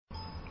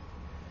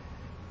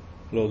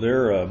Hello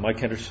there, Mike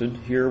Henderson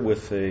here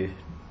with a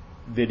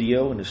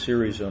video in a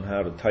series on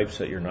how to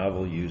typeset your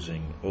novel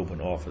using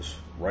OpenOffice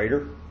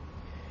Writer.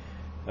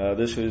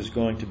 This is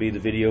going to be the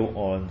video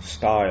on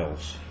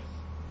styles.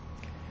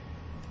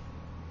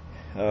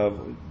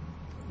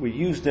 We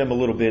used them a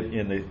little bit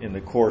in the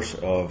course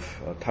of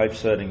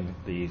typesetting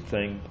the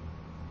thing,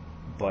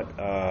 but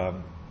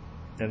and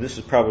this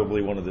is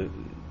probably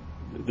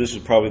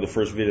the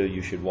first video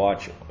you should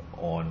watch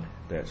on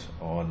that's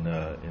on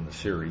in the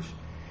series.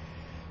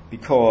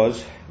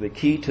 Because the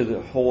key to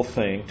the whole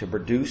thing, to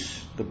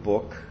produce the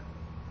book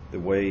the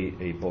way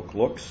a book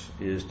looks,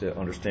 is to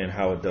understand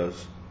how it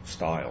does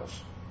styles,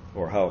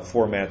 or how it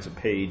formats a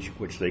page,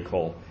 which they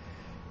call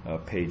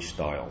page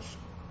styles.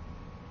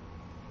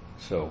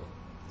 So,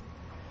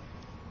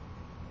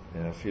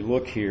 if you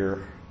look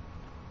here,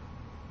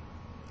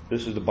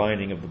 this is the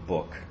binding of the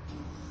book.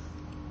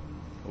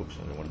 Oops,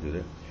 I didn't want to do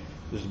that.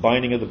 This is the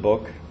binding of the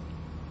book.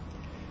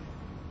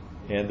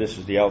 And this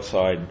is the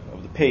outside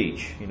of the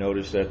page. You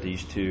notice that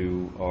these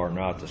two are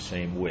not the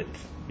same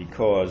width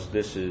because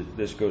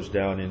this goes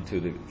down into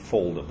the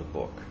fold of the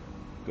book,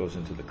 goes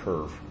into the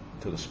curve,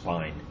 to the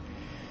spine.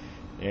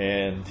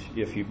 And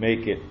if you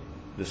make it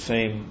the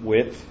same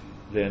width,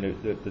 then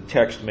the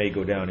text may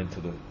go down into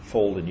the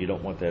fold, and you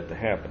don't want that to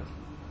happen.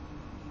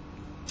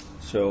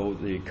 So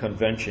the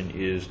convention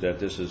is that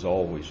this is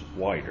always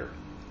wider.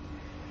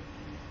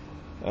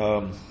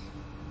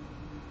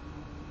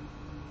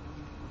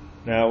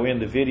 Now, in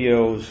the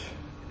videos,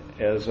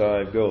 as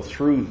I go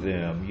through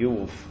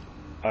them,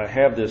 I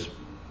have this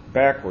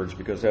backwards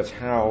because that's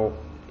how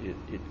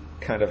it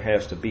kind of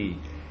has to be.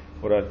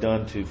 What I've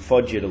done to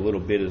fudge it a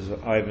little bit is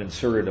I've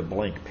inserted a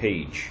blank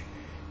page.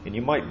 And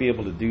you might be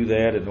able to do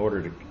that in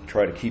order to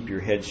try to keep your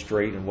head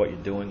straight in what you're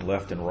doing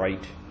left and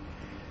right.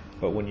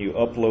 But when you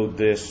upload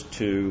this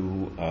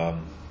to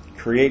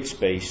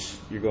CreateSpace,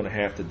 you're going to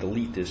have to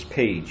delete this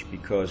page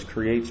because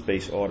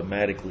CreateSpace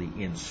automatically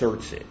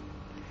inserts it.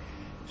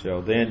 So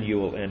then you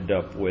will end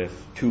up with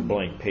two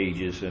blank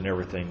pages and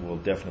everything will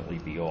definitely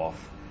be off.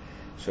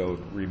 So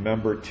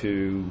remember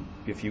to,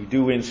 if you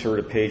do insert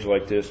a page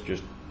like this,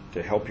 just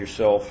to help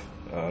yourself,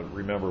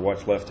 remember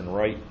what's left and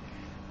right,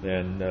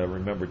 then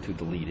remember to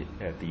delete it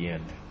at the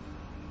end.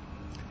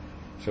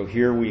 So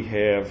here we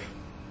have,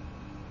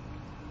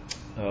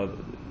 so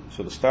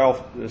the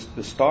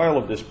style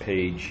of this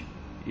page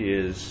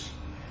is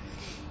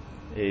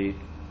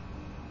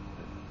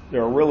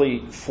there are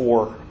really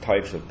four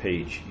types of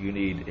page. You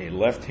need a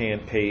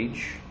left-hand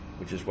page,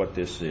 which is what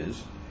this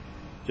is.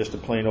 Just a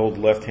plain old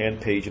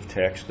left-hand page of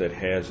text that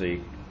has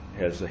a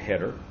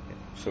header,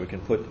 so we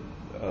can put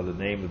the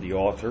name of the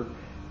author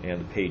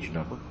and the page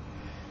number.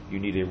 You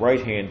need a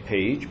right-hand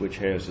page, which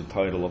has the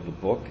title of the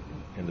book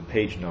and the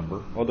page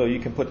number. Although you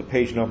can put the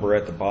page number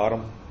at the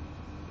bottom.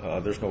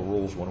 There's no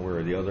rules one way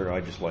or the other.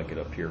 I just like it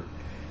up here.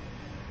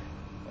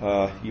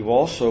 You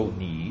also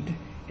need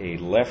a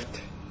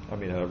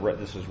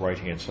this is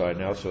right-hand side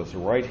now, so it's the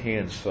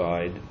right-hand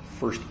side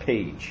first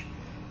page.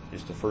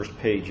 It's the first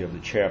page of the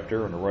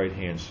chapter on the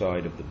right-hand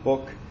side of the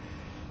book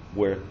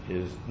where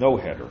is no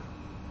header.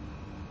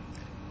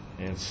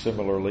 And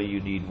similarly,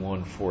 you need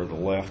one for the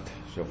left.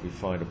 So if we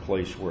find a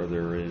place where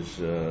there is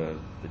the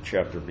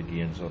chapter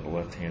begins on the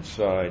left-hand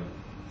side,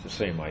 it's the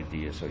same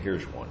idea. So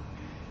here's one.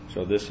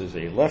 So this is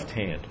a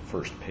left-hand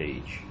first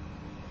page.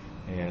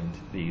 And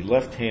the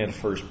left-hand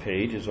first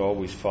page is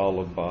always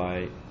followed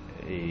by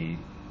a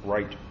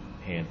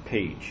right-hand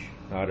page,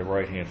 not a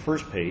right-hand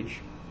first page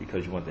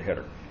because you want the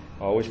header.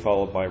 Always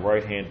followed by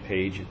right-hand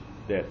page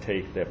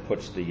that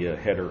puts the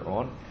header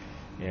on,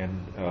 and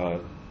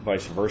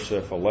vice versa.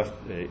 If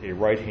a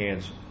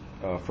right-hand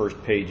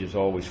first page is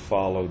always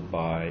followed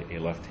by a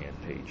left-hand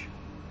page.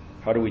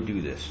 How do we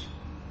do this?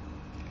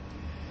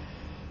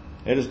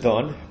 It is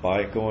done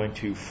by going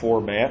to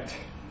Format,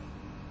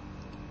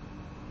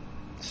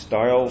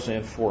 Styles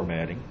and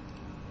Formatting,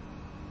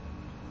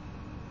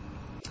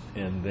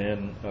 and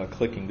then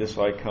clicking this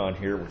icon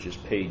here, which is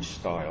Page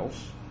Styles.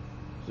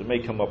 So it may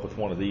come up with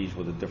one of these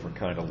with a different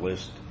kind of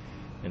list,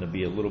 and it'll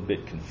be a little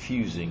bit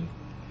confusing.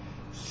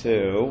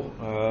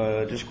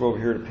 So just go over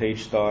here to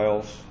Page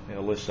Styles, and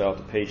it lists out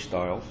the page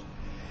styles,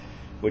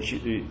 which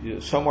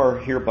some are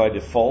here by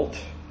default,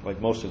 like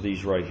most of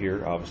these right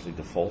here. Obviously,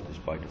 default is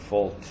by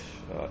default,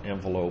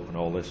 envelope and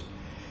all this.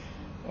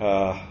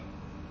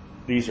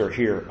 These are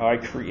here. I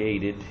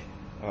created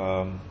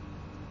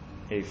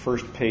a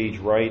first page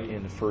right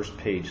and a first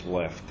page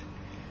left,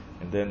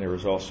 and then there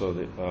is also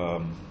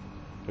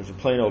there's a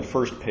plain old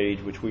first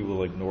page, which we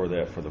will ignore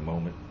that for the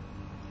moment,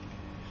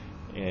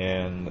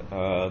 and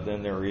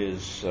then there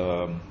is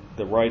the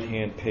right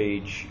hand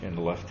page and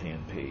the left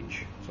hand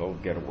page. So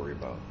we've got to worry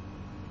about.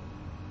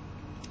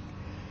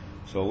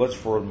 So let's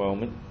for a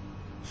moment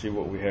see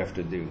what we have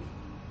to do.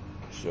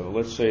 So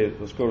let's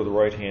go to the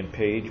right hand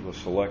page. We'll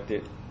select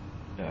it.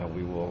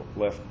 We will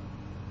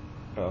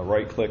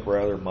right click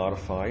rather,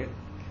 modify it.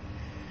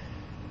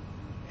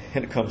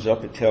 And it comes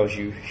up, it tells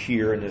you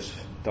here in this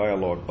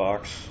dialog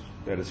box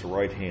that it's a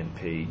right-hand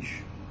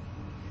page.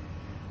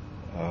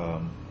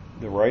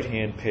 the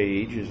right-hand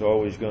page is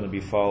always going to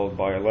be followed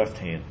by a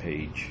left-hand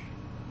page.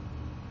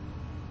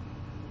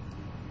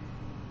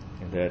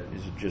 And that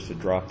is just a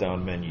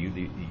drop-down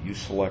menu. You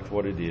select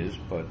what it is,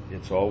 but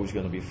it's always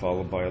going to be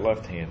followed by a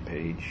left-hand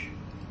page.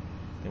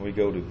 Then we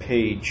go to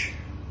page.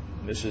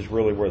 And this is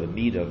really where the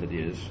meat of it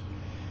is.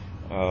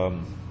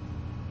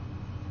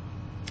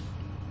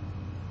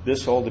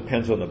 This all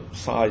depends on the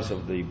size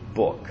of the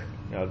book.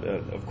 Now,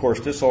 of course,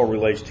 this all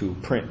relates to a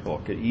print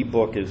book. An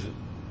e-book is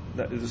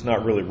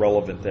not really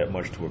relevant that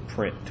much to a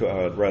print,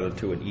 rather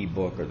to an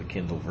e-book or the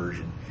Kindle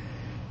version.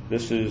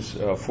 This is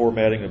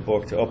formatting a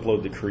book to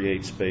upload the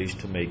Create space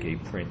to make a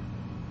print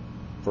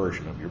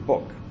version of your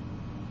book,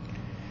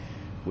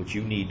 which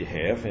you need to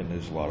have, and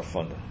is a lot of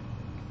fun to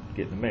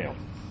get in the mail.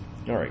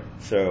 All right,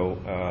 so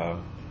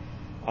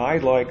I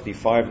like the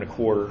 5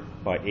 1/4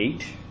 by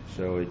 8.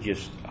 So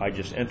I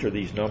just enter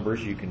these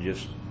numbers. You can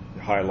just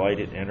highlight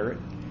it, enter it.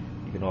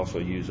 You can also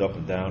use up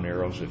and down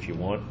arrows if you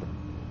want, but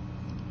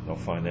I don't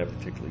find that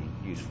particularly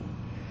useful.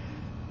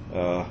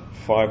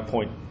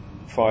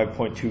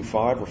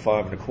 5.25 or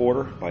 5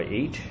 1/4 by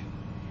 8.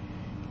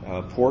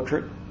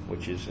 Portrait,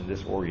 which is in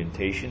this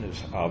orientation,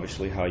 is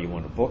obviously how you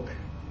want to book.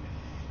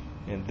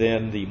 And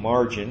then the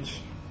margins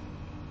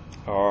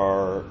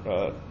are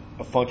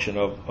a function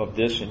of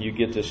this, and you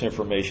get this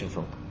information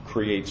from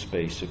Create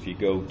Space. If you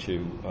go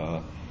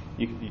to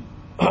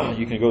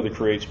you can go to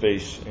Create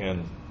Space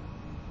and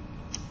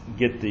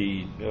get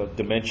the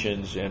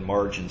dimensions and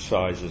margin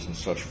sizes and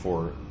such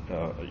for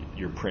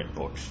your print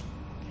books.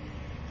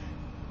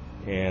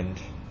 And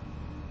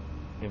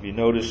if you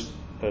notice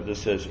that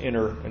this says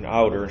inner and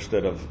outer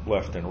instead of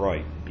left and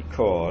right,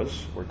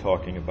 because we're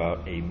talking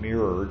about a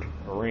mirrored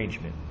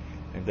arrangement,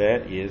 and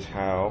that is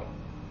how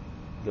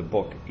the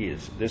book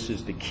is. This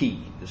is the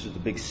key. This is the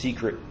big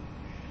secret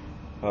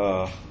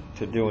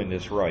to doing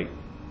this right.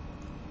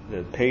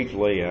 The page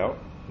layout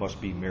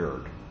must be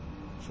mirrored.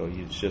 So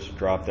it's just a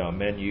drop-down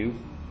menu,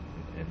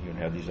 and you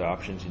have these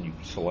options, and you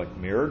select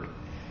mirrored,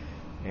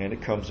 and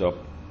it comes up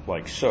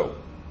like so.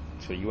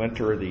 So you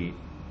enter the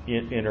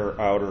inner,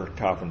 outer,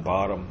 top, and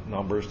bottom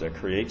numbers that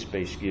Create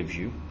Space gives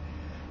you,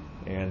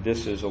 and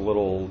this is a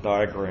little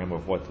diagram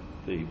of what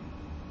the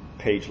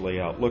page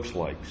layout looks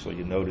like. So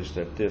you notice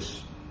that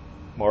this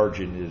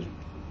margin is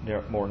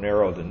more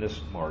narrow than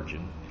this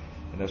margin,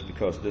 and that's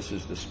because this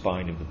is the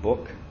spine of the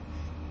book,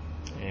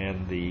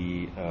 and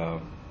the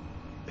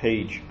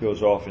page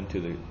goes off into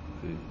the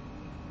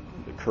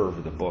curve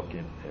of the book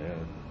and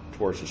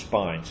towards the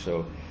spine.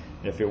 So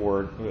if it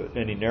were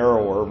any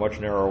narrower, much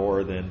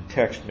narrower, then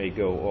text may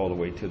go all the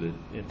way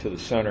into the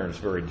center, and it's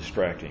very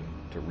distracting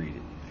to read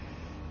it.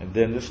 And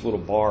then this little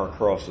bar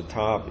across the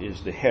top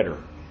is the header,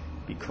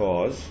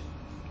 because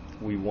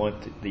we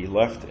want the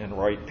left and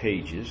right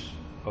pages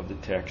of the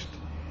text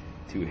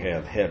to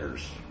have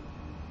headers.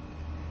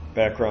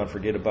 Background,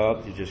 forget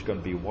about, it's just going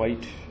to be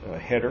white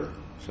header.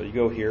 So you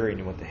go here and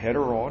you want the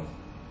header on,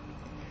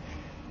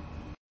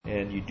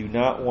 and you do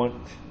not want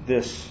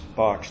this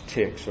box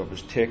ticked. So if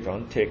it's ticked,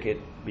 untick it,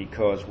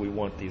 because we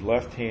want the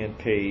left-hand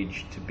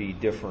page to be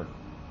different,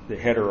 the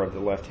header of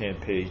the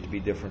left-hand page to be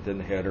different than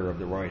the header of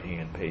the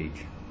right-hand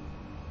page.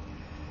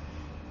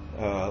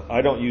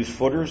 I don't use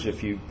footers.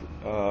 If you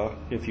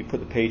put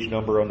the page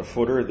number on the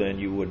footer, then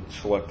you would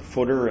select the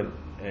footer,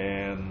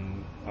 and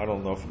I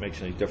don't know if it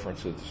makes any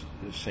difference if it's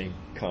the same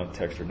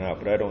context or not,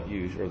 but I don't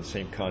use, or the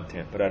same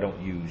content, but I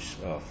don't use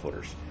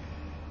footers.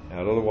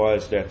 Now,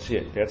 otherwise, that's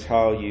it. That's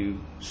how you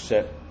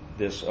set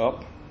this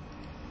up,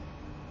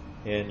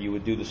 and you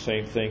would do the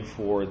same thing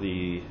for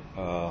the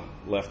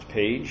left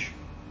page.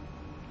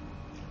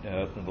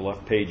 And the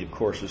left page, of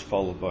course, is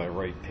followed by a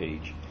right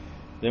page.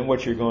 Then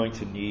what you're going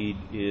to need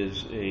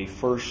is a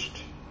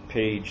first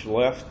page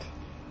left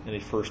and a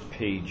first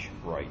page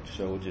right.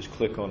 So we'll just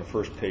click on the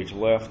first page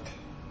left.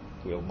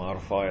 We'll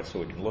modify it so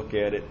we can look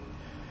at it.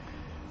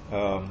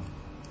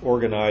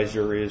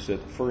 Organizer is that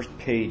the first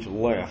page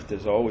left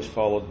is always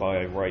followed by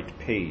a right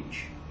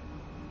page,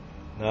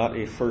 not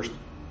a first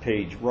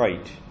page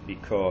right,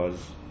 because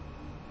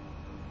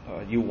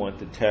you want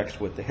the text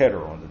with the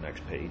header on the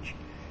next page.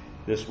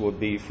 This would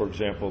be, for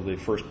example, the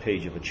first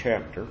page of a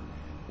chapter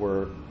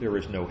where there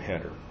is no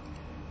header.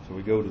 So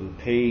we go to the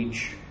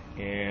page,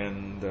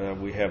 and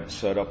we have it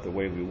set up the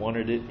way we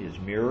wanted it. Is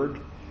mirrored.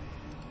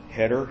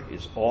 Header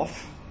is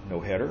off, no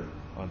header.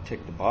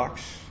 Untick the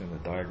box, and the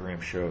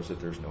diagram shows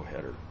that there's no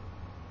header.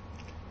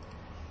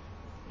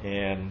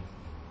 And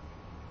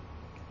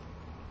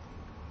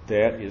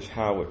that is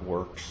how it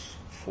works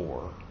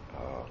for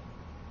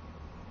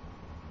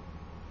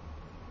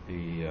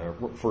the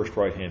first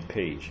right-hand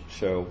page.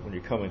 So when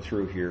you're coming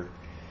through here,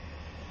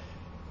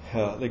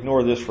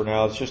 ignore this for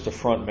now. It's just a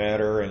front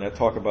matter, and I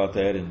talk about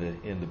that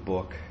in the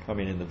book. I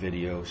mean, in the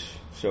videos.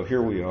 So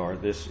here we are.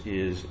 This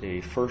is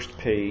a first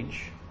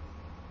page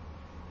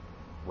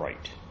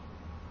right.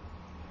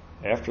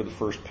 After the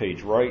first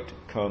page right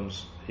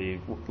comes a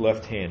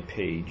left-hand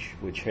page,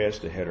 which has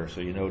the header. So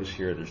you notice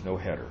here there's no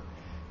header.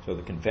 So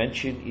the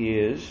convention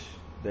is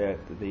that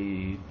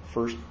the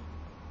first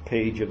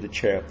page of the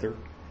chapter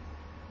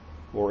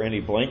or any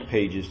blank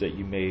pages that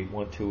you may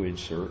want to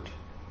insert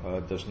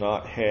does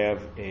not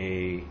have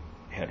a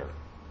header.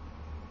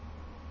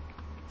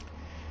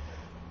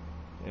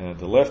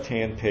 The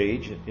left-hand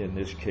page in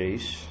this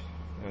case,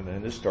 and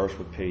then this starts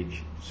with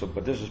page,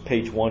 but this is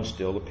page 1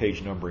 still. The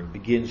page numbering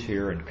begins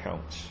here and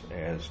counts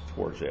as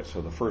towards that.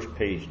 So the first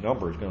page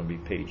number is going to be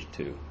page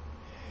 2.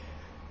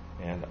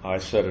 And I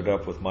set it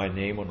up with my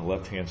name on the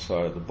left-hand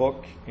side of the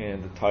book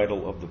and the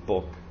title of the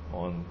book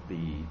on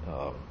the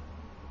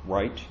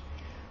right.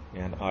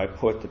 And I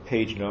put the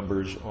page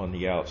numbers on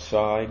the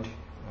outside.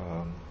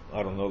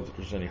 I don't know that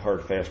there's any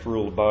hard, fast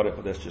rule about it,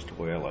 but that's just the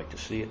way I like to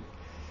see it.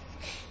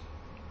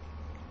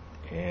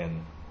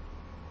 And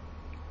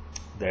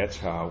that's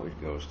how it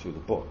goes through the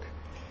book.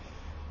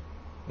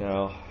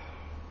 Now,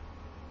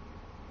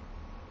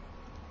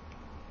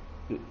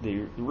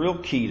 the real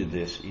key to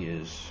this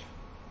is,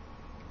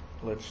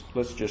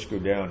 let's just go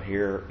down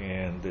here,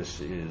 and this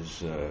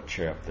is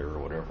chapter, or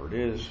whatever it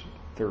is,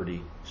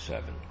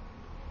 37.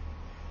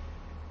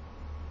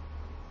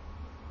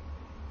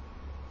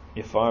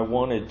 If I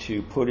wanted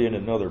to put in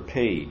another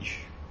page,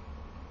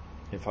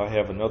 if I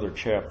have another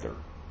chapter,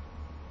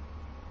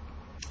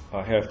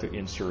 I have to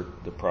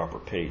insert the proper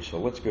page. So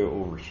let's go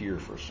over here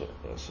for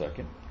a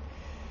second.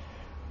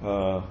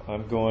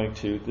 I'm going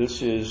to,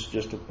 this is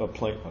just a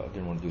plain, I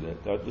didn't want to do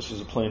that. This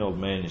is a plain old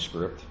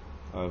manuscript.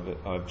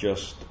 I've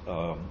just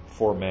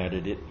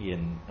formatted it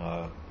in,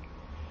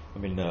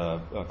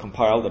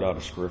 compiled it out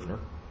of Scrivener.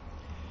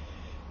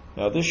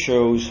 Now this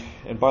shows,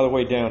 and by the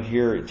way, down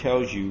here it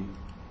tells you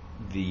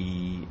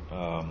the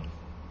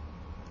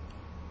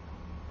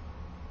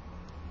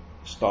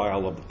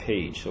style of the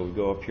page. So we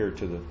go up here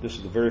to this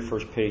is the very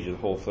first page of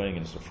the whole thing,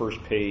 and it's the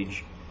first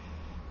page.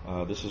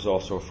 This is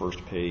also a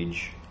first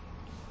page.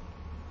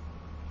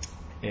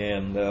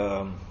 And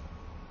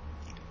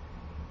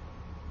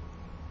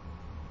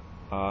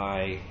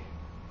I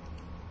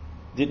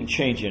didn't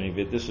change any of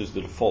it. This is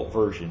the default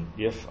version.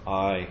 If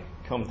I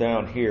come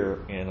down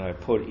here and I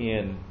put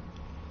in,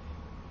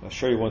 I'll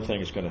show you one thing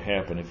that's going to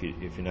happen if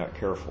you're not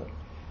careful.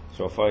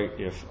 So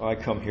if I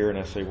come here and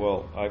I say,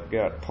 well, I've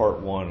got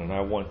part 1 and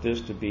I want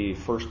this to be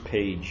first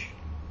page,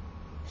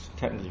 it's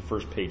technically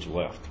first page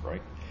left,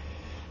 right?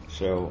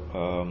 So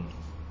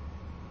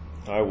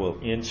I will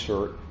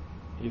insert.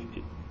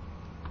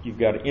 You've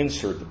got to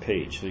insert the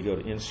page. So you go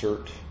to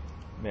Insert,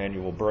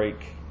 Manual Break.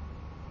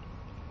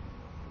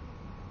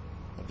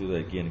 I'll do that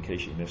again in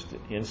case you missed it.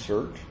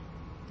 Insert,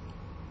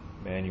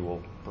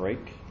 Manual Break,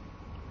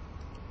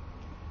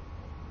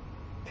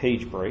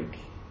 Page Break,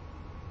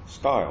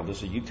 Style.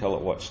 This is, you tell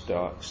it what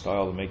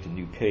style to make the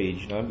new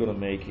page. And I'm going to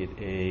make it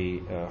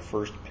a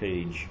first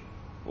page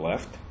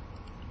left.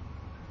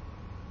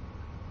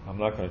 I'm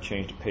not going to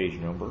change the page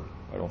number.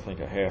 I don't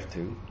think I have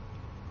to.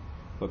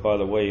 But by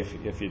the way,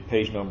 if your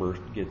page number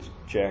gets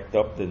jacked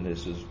up, then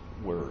this is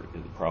where the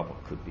problem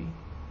could be.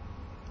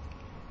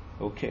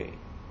 Okay.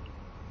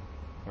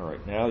 All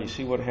right, now you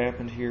see what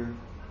happened here?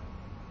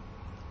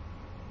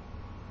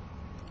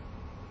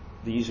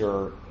 These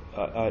are,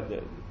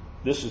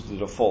 this is the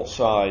default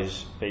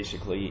size,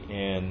 basically,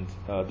 and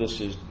this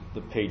is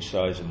the page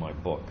size in my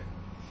book.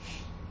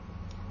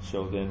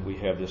 So then we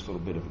have this little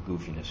bit of a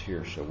goofiness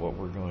here. So what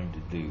we're going to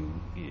do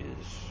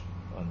is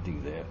undo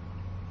that.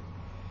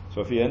 So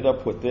if you end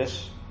up with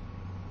this,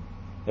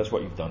 that's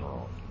what you've done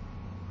wrong.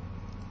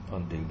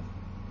 Undo.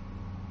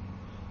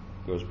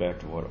 Goes back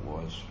to what it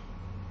was.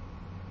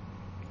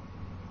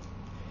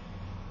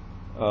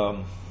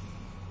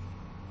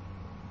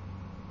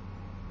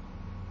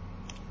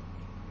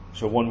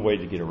 So one way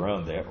to get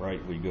around that,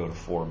 right, we go to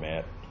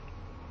Format,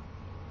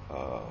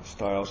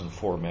 Styles and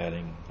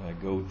Formatting. I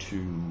go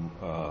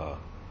to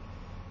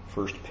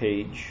First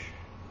Page,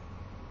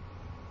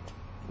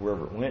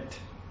 wherever it went.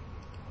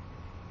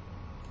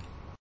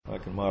 I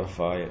can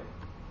modify it.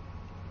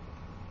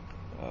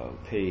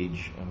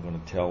 Page, I'm going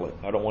to tell it,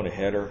 I don't want a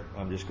header,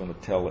 I'm just going to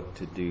tell it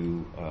to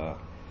do, and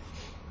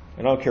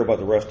I don't care about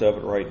the rest of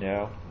it right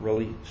now,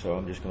 really, so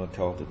I'm just going to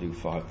tell it to do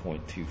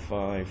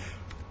 5.25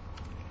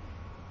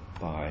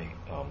 by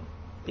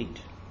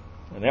 8.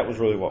 And that was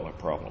really what my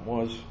problem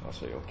was. I'll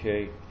say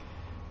OK.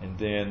 And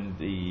then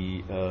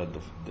the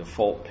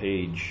default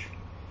page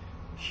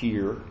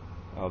here,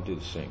 I'll do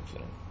the same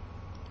thing.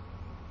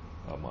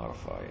 I'll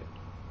modify it.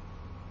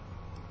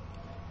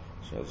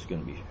 So it's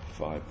going to be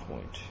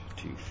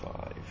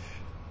 5.25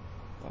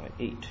 by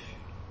 8.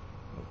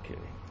 Okay.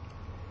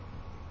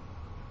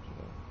 So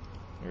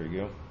there you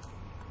go.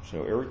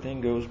 So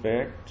everything goes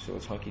back, so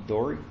it's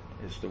hunky-dory.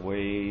 It's the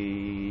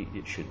way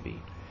it should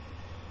be.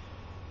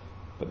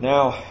 But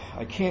now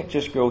I can't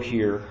just go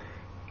here.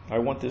 I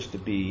want this to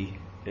be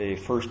a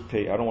first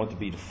page. I don't want it to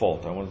be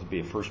default. I want it to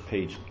be a first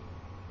page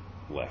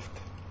left.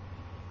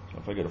 So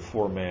if I go to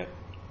Format,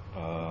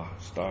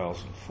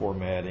 Styles and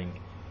Formatting,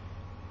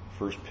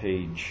 first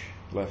page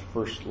left,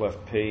 first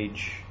left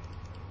page.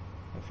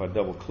 If I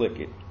double click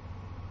it,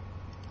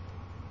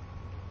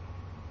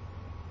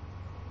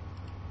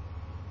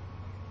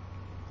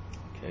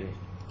 okay.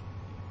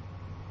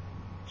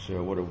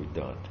 So what have we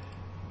done?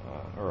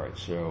 All right,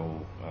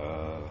 so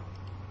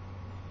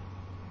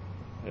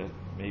that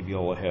may be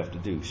all I have to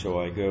do. So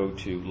I go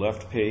to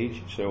left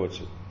page. So it's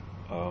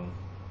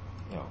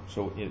no.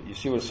 So you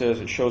see what it says?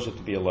 It shows it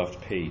to be a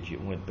left page.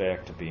 It went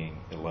back to being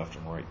a left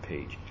and right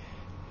page.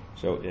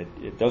 So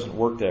it doesn't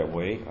work that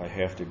way. I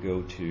have to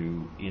go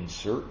to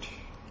Insert,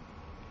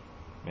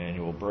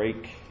 Manual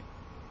Break,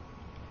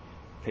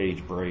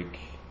 Page Break.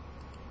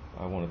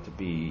 I want it to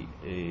be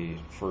a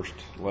first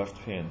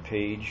left-hand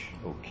page.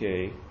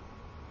 Okay.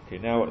 Okay,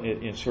 now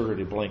it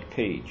inserted a blank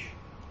page.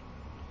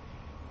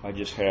 I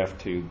just have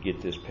to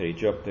get this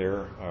page up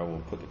there. I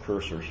will put the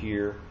cursor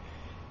here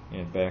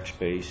and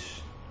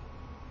backspace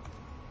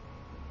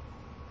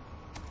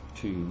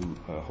to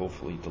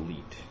hopefully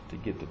delete to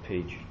get the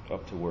page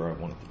up to where I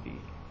want it to be.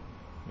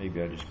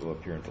 Maybe I just go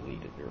up here and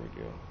delete it. There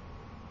we go.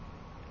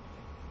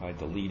 I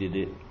deleted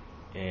it,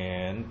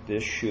 and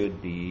this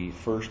should be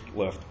first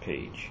left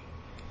page.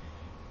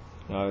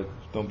 Now,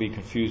 don't be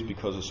confused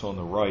because it's on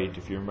the right.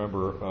 If you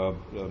remember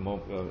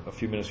a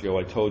few minutes ago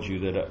I told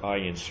you that I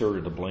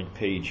inserted a blank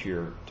page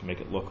here to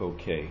make it look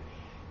okay.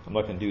 I'm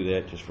not going to do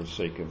that just for the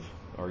sake of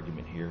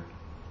argument here.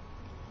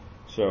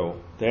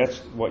 So that's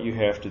what you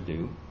have to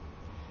do.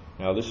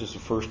 Now this is the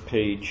first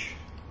page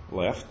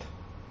left.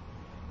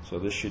 So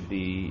this should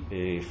be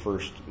a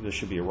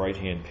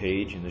right-hand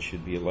page, and this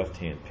should be a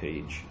left-hand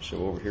page.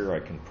 So over here I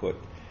can put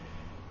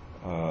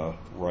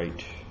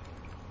right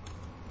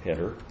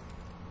header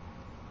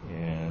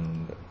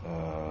and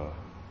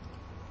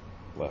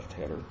left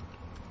header.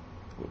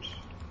 Whoops.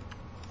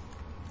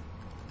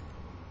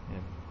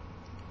 And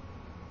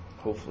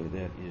hopefully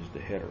that is the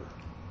header.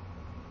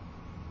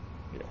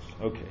 Yes.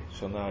 Okay.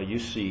 So now you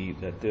see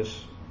that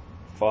this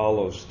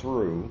follows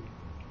through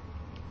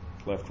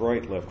left,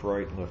 right, left,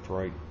 right, left,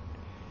 right.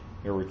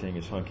 Everything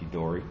is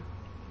hunky-dory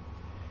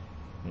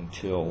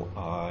until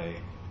I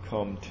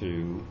come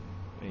to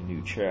a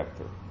new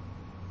chapter.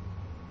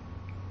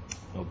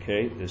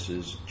 Okay, this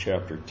is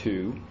chapter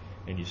 2,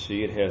 and you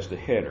see it has the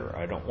header.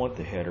 I don't want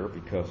the header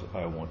because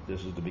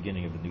this is the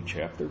beginning of the new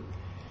chapter.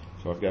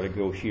 So I've got to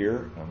go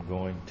here. I'm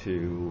going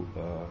to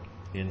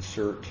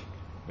Insert,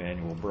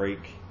 Manual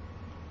Break,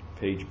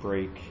 Page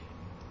Break,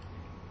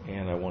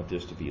 and I want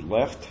this to be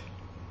left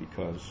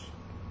because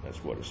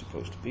that's what it's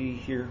supposed to be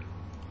here.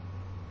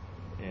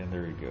 And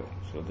there you go.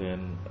 So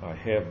then I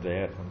have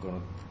that. I'm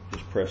going to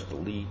just press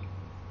delete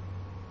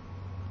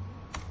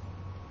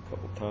a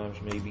couple times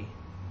maybe.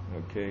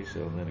 Okay,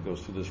 so then it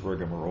goes through this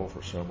rigmarole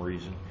for some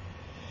reason.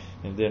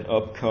 And then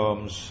up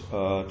comes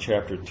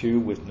chapter 2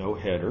 with no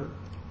header.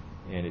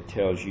 And it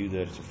tells you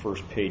that it's the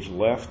first page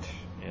left,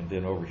 and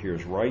then over here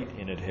is right,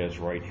 and it has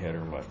right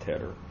header, left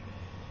header,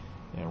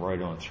 and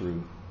right on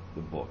through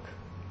the book.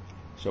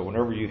 So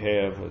whenever you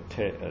have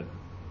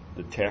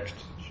the text,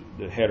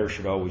 the header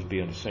should always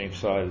be on the same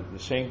side, the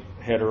same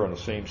header on the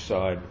same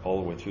side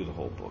all the way through the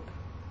whole book.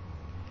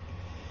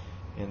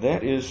 And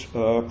that is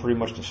pretty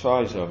much the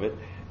size of it.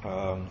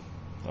 I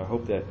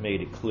hope that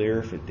made it clear.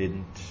 If it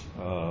didn't,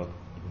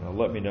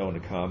 let me know in the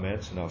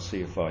comments, and I'll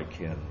see if I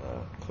can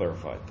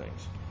clarify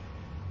things.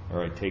 All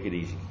right, take it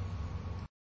easy.